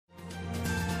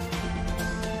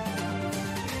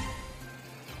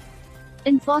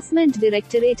Enforcement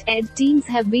Directorate (ED) teams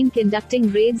have been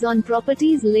conducting raids on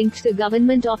properties linked to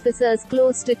government officers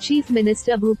close to Chief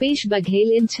Minister Bhupesh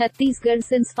Baghel in Chhattisgarh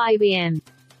since 5 am.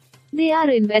 They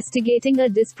are investigating a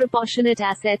disproportionate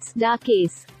assets (DA)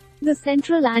 case. The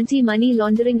Central Anti-Money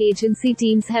Laundering Agency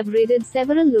teams have raided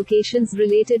several locations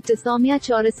related to Soumya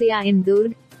Chaurasiya in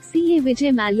Durg, CA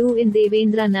Vijay Malu in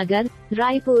Devendra Nagar,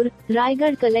 Raipur,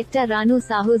 Raigad Collector Ranu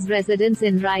Sahu's residence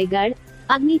in Raigad,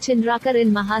 Agni Chindrakar in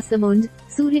Mahasamund,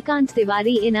 Suryakant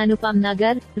Tiwari in Anupam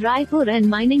Nagar, Raipur and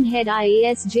mining head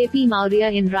IAS JP Maurya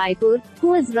in Raipur,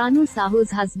 who is Ranu Sahu's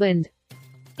husband.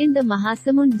 In the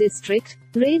Mahasamund district,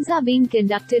 raids are being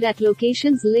conducted at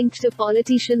locations linked to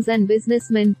politicians and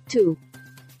businessmen, too.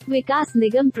 Vikas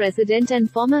Nigam President and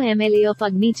former MLA of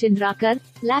Agni Chindrakar,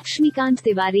 Lakshmikant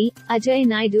Tiwari, Ajay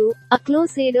Naidu, a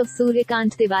close aide of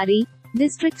Suryakant Tiwari,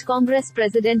 District Congress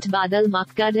President Badal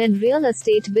Makkad and real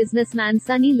estate businessman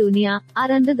Sunny Lunia,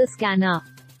 are under the scanner.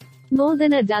 More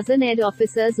than a dozen ED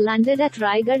officers landed at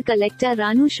Raigad Collector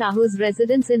Ranu Sahu's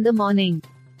residence in the morning.